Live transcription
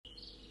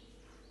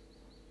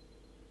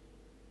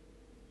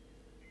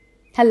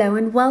Hello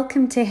and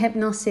welcome to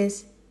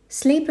Hypnosis,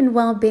 Sleep and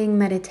Wellbeing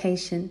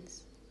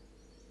Meditations.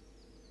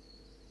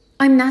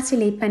 I'm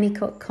Natalie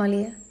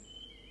Pennicott-Collier,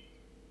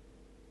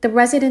 the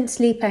resident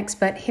sleep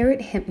expert here at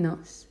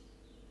Hypnos.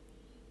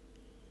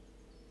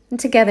 And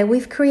together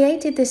we've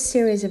created this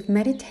series of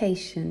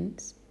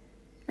meditations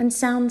and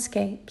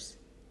soundscapes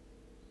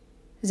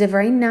as a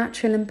very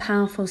natural and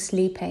powerful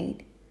sleep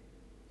aid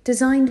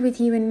designed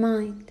with you in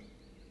mind.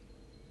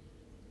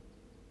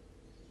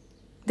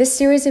 This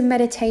series of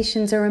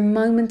meditations are a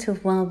moment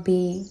of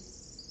well-being.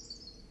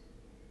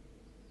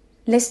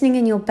 Listening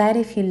in your bed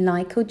if you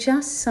like, or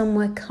just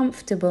somewhere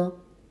comfortable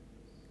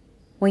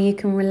where you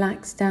can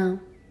relax down.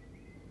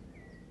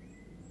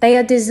 They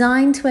are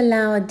designed to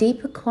allow a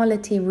deeper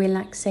quality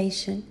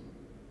relaxation.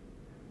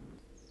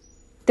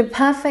 The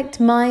perfect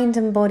mind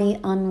and body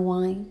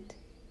unwind.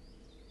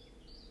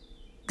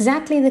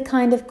 Exactly the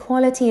kind of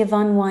quality of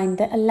unwind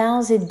that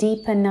allows a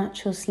deeper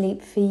natural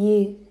sleep for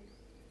you.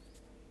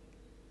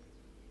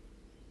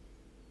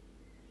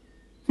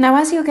 Now,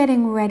 as you're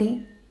getting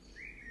ready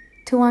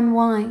to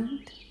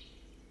unwind,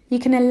 you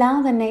can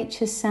allow the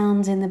nature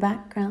sounds in the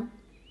background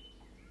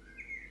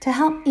to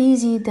help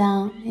ease you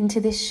down into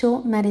this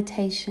short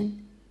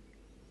meditation.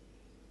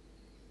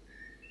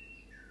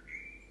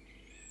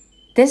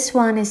 This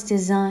one is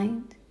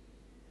designed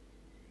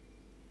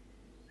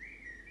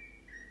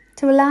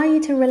to allow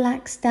you to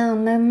relax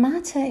down, no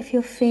matter if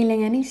you're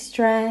feeling any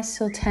stress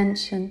or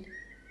tension,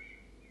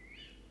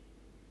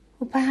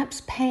 or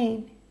perhaps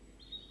pain.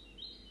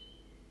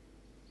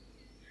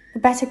 The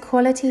better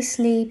quality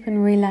sleep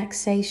and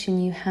relaxation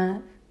you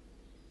have,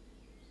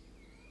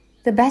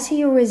 the better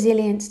your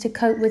resilience to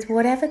cope with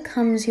whatever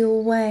comes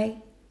your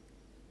way,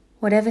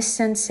 whatever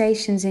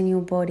sensations in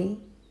your body,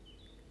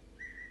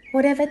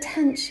 whatever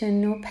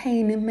tension or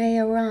pain may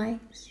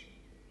arise.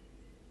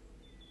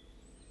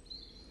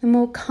 The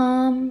more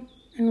calm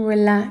and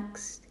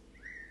relaxed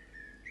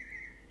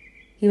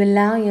you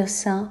allow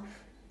yourself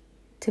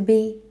to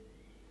be,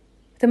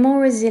 the more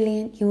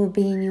resilient you will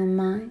be in your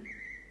mind.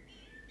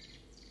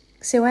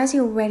 So as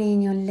you're ready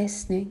and you're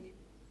listening,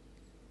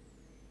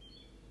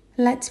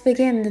 let's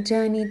begin the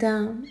journey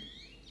down.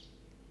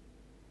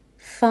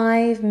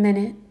 5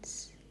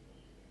 minutes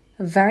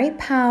of very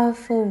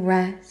powerful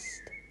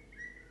rest,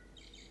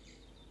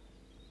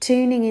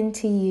 tuning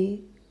into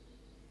you.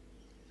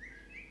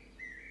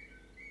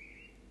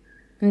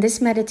 And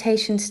this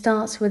meditation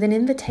starts with an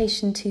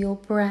invitation to your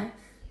breath.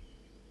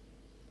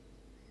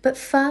 But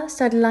first,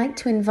 I'd like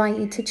to invite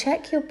you to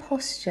check your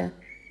posture.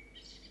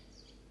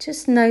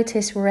 Just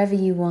notice wherever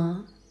you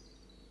are.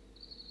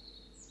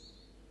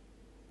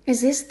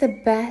 Is this the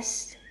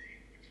best,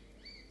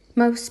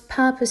 most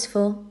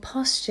purposeful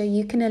posture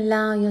you can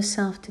allow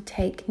yourself to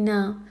take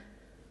now?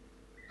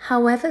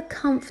 However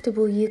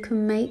comfortable you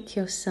can make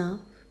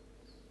yourself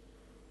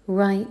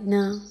right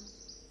now.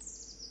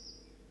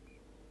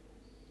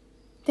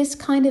 This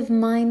kind of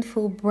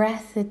mindful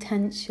breath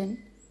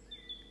attention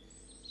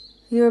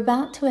you're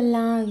about to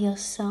allow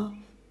yourself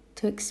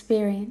to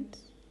experience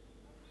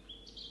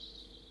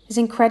is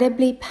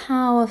incredibly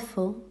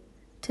powerful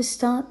to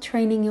start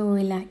training your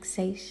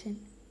relaxation.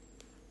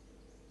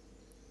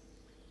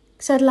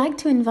 So I'd like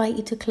to invite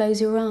you to close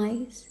your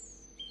eyes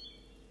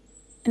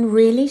and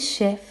really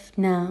shift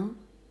now,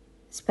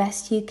 as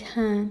best you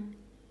can,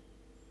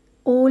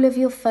 all of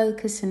your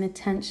focus and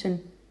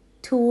attention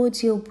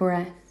towards your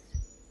breath.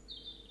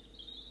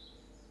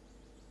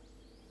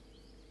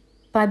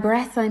 By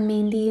breath, I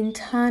mean the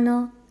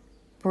internal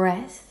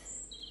breath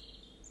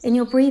in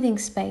your breathing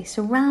space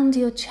around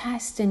your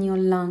chest and your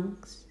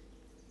lungs.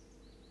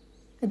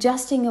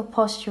 Adjusting your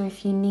posture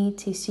if you need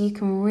to, so you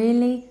can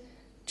really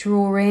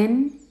draw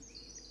in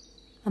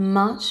a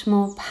much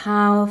more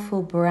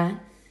powerful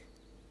breath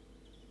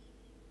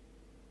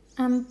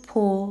and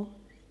pour.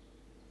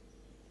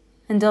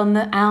 And on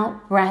the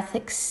out breath,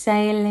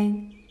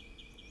 exhaling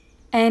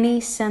any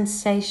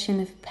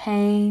sensation of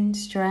pain,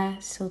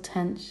 stress, or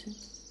tension.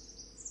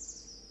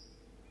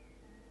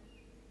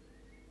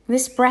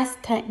 This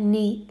breath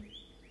technique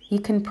you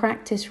can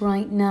practice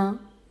right now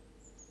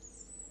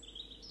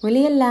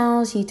really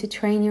allows you to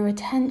train your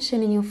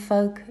attention and your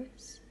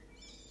focus.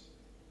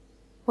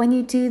 When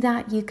you do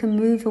that, you can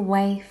move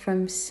away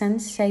from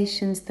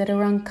sensations that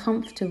are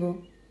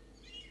uncomfortable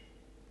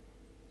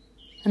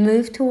and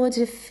move towards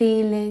a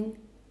feeling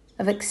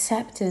of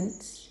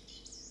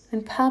acceptance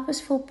and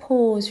purposeful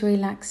pause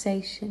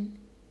relaxation,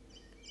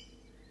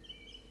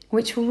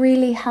 which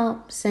really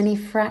helps any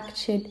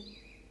fractured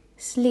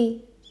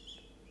sleep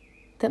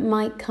that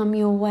might come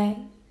your way,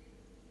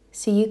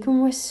 so you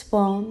can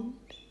respond,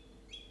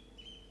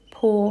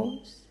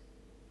 pause,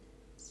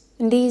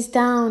 and ease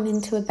down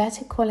into a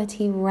better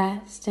quality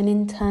rest and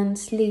in turn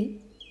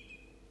sleep,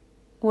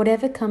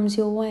 whatever comes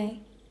your way.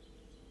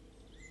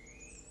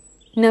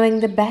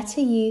 Knowing the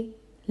better you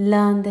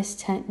learn this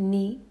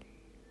technique,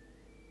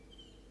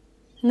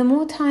 and the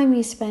more time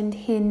you spend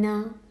here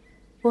now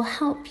will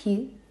help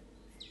you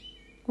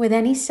with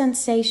any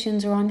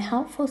sensations or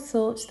unhelpful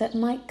thoughts that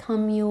might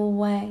come your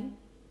way.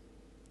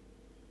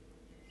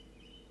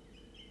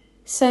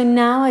 So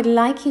now I'd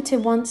like you to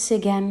once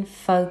again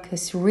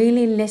focus,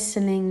 really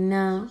listening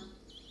now.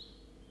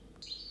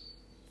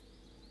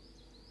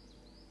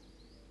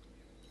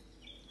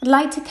 I'd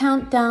like to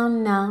count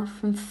down now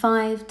from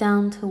 5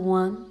 down to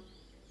 1.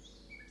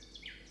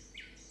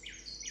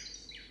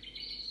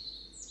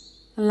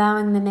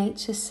 Allowing the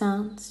nature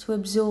sounds to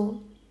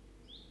absorb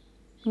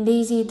and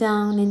ease you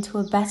down into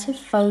a better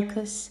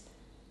focus,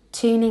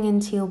 tuning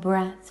into your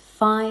breath.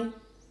 5,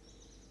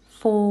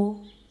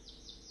 4,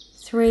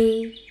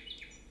 3,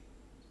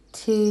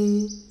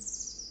 2,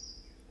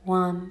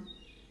 1.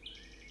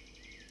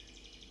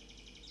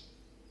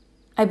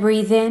 I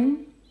breathe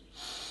in.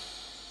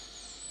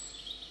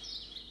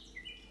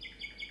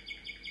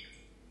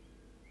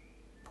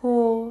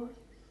 Pause.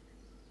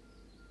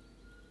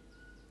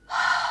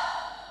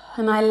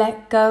 And I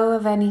let go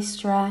of any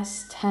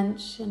stress,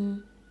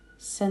 tension,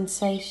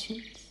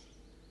 sensations.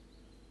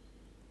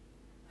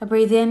 I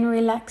breathe in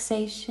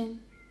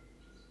relaxation.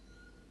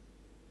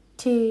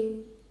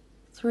 2,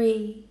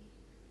 3,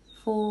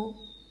 4,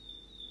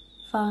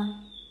 5.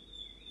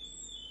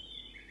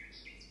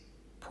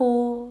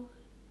 Pause.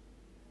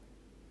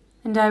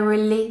 And I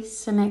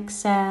release and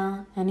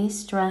exhale any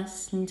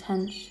stress and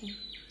tension.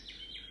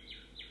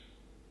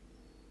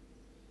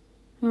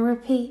 And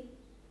repeat.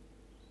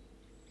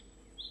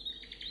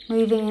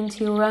 Moving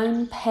into your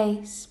own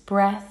pace,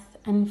 breath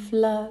and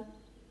flow.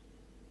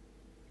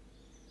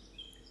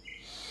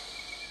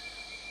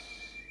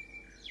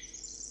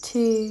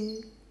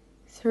 Two,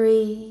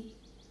 3,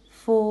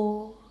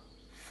 4,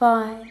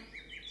 5.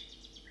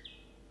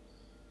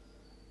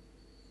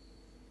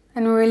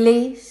 And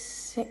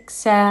release,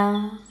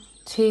 exhale.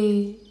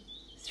 2,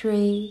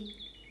 3,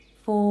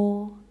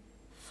 4,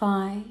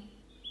 5.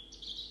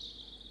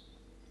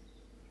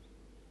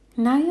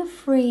 Now you're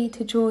free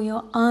to draw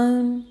your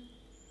own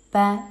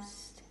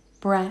best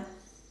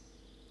breath,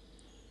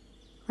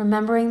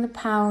 remembering the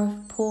power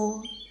of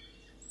pause.